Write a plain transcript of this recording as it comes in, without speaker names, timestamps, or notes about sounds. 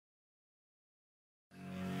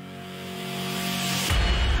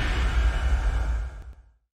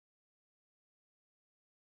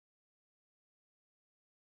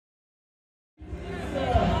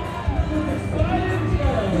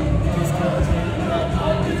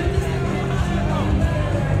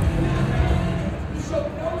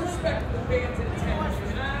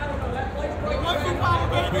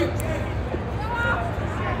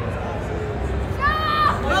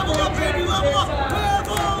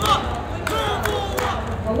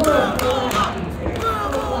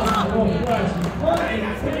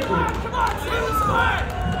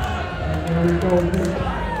This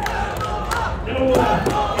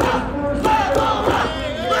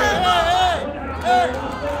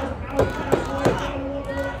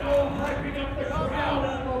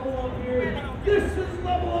is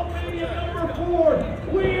LvlUpMania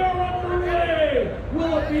 #4. We are underway.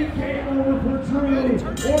 Will it be game over for Drew,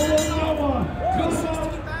 or will Noah come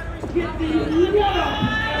out, get the one-up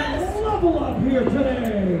and level up here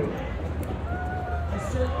today?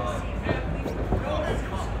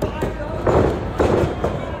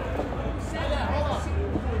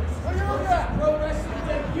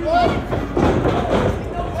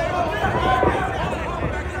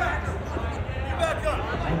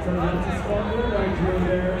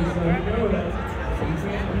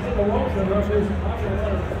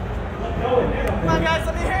 Come on, guys,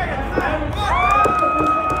 let me hear you.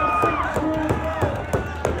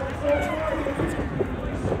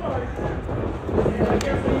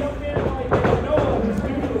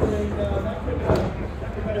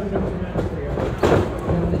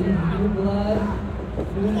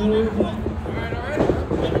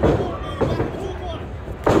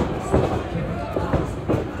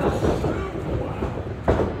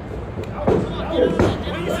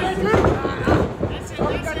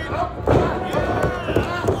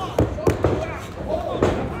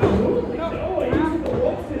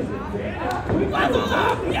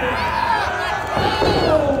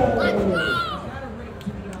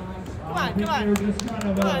 They're just kind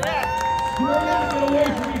of scrambling away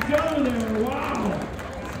from each other there. Wow.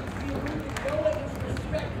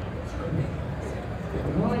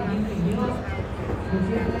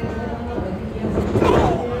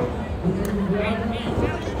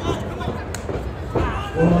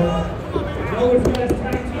 Noah's got his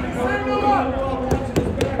tag team partner watching his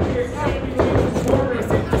back here.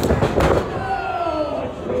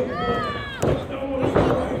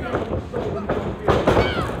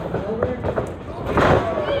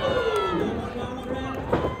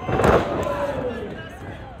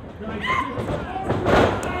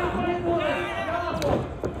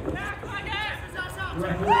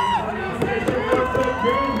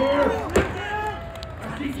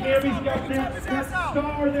 He's got that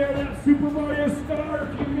star there, that Super Mario star.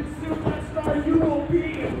 If you consume that star, you will be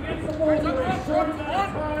invincible for a short amount of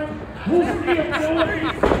time. We'll see if Noah can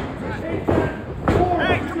take that forward.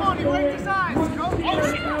 Hey, come on, you wait his eyes. But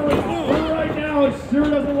right now, it sure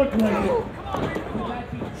doesn't look like it. Will that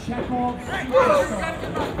be Chekhov?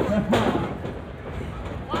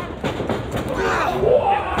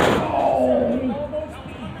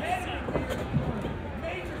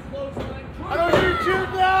 I don't need you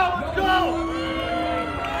now. Let's go.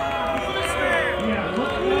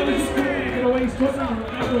 He's trying to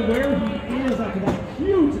remember where he is after that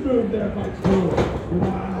huge move there by Drew.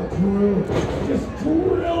 Wow, Drew. Just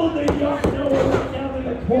drilled the young Noah right down in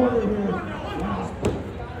the corner here. Wow.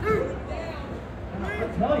 And I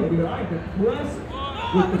tell you, dude, I'm impressed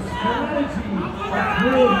with the strategy of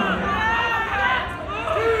Drew.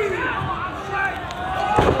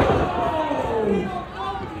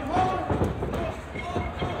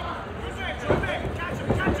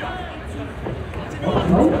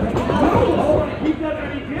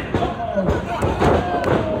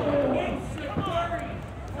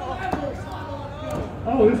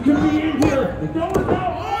 Oh, this could be in here. No, no.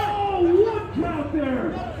 Oh, one count there.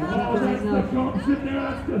 Oh, that's the gumption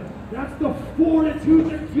there. That's the fortitude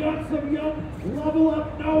and guts of young LvlUp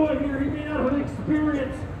Noah here. He may not have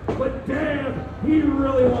experience, but damn, he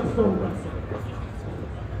really wants to wrestle.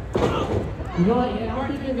 You know what? I don't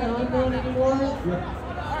think they're ongoing anymore. You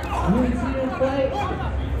haven't seen him fight.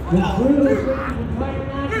 The Drew is ready to retire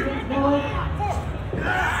match against Noah.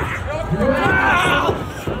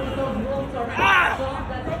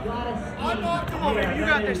 Come on, baby, you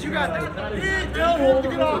got this, you got this. Tell him to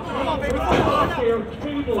get off. Come on, baby, fight out.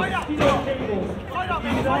 Fight out, baby,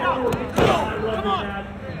 fight out. Come on.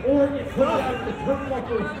 Or it could have the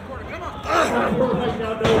turnbuckle. Come on. Right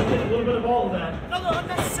now, Noah's getting a little bit of all of that. Another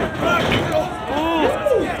unnecessary.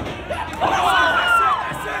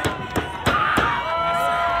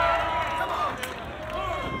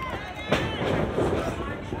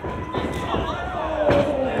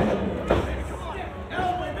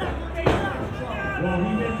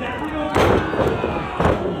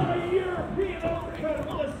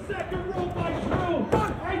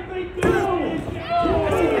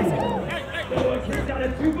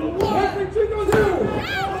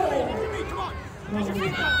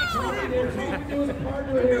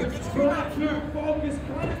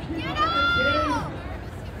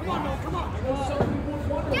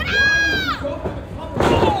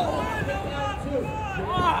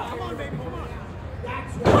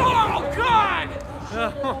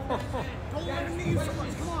 Go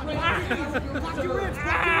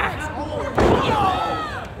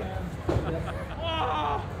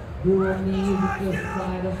Dual knees at the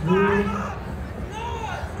side of Drew.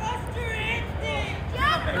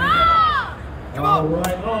 All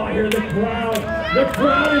right. Oh, I hear the crowd. The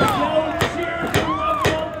crowd is yelling cheers for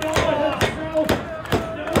LvlUp Noah himself.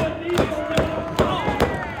 Noah needs a LvlUp.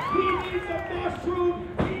 He needs a mushroom.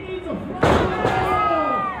 He needs a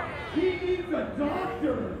flower. He needs a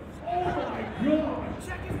doctor. Oh my gosh.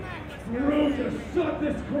 Drew just shut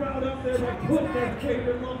this crowd up there by putting their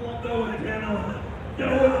favorite LvlUp Noah down.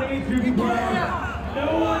 Noah needs you, crowd.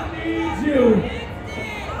 Noah needs you.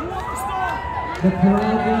 The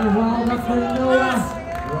crowd being riled up for Noah.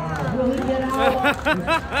 Will he get out?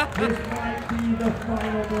 This might be the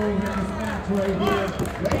final move in this match right here.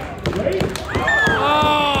 Wait.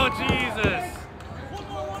 Oh, Jesus.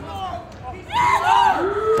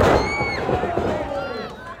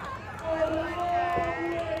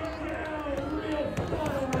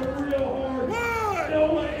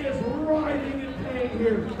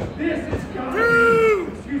 This is gotta be,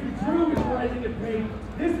 excuse me, Drew is rising in pain.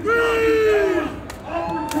 This is gotta be Noah's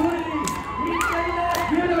opportunity. He may not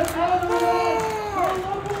get another one. Our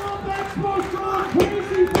LvlUp Expo going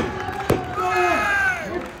crazy for Noah.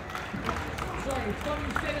 Sorry, it's funny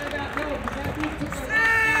you say that about Noah, because that dude took the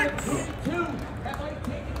last 22. That might have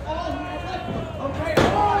taken all he had left. Okay,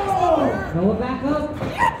 Noah back up.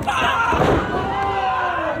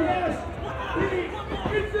 Yes.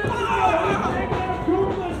 It's this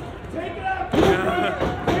Take it out! Take it out!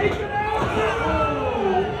 Take it out!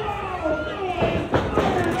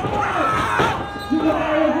 To the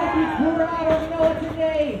happy crowd of Noah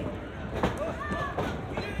today.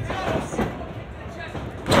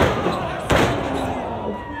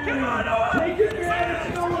 Take advantage,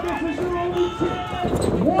 Noah! This is your only chance!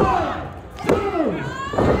 1, 2!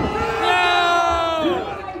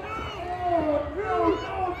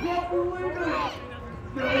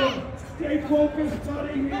 Stay focused,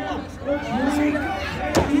 buddy, here. Let's move.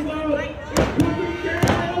 Take low. It could be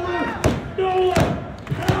game over. Noah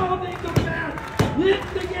pounding the mat,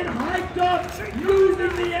 lifting it hyped up,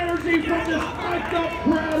 using the energy from this hyped up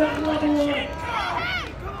crowd at LvlUp.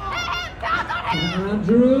 Turn around,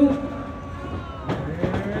 Drew.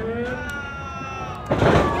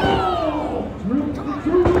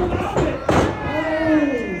 Drew loves it.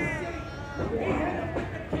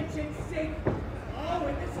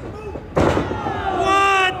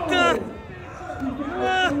 What the?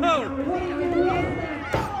 Whoa!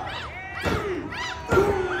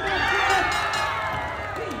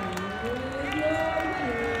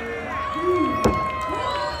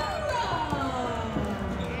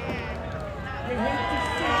 They have to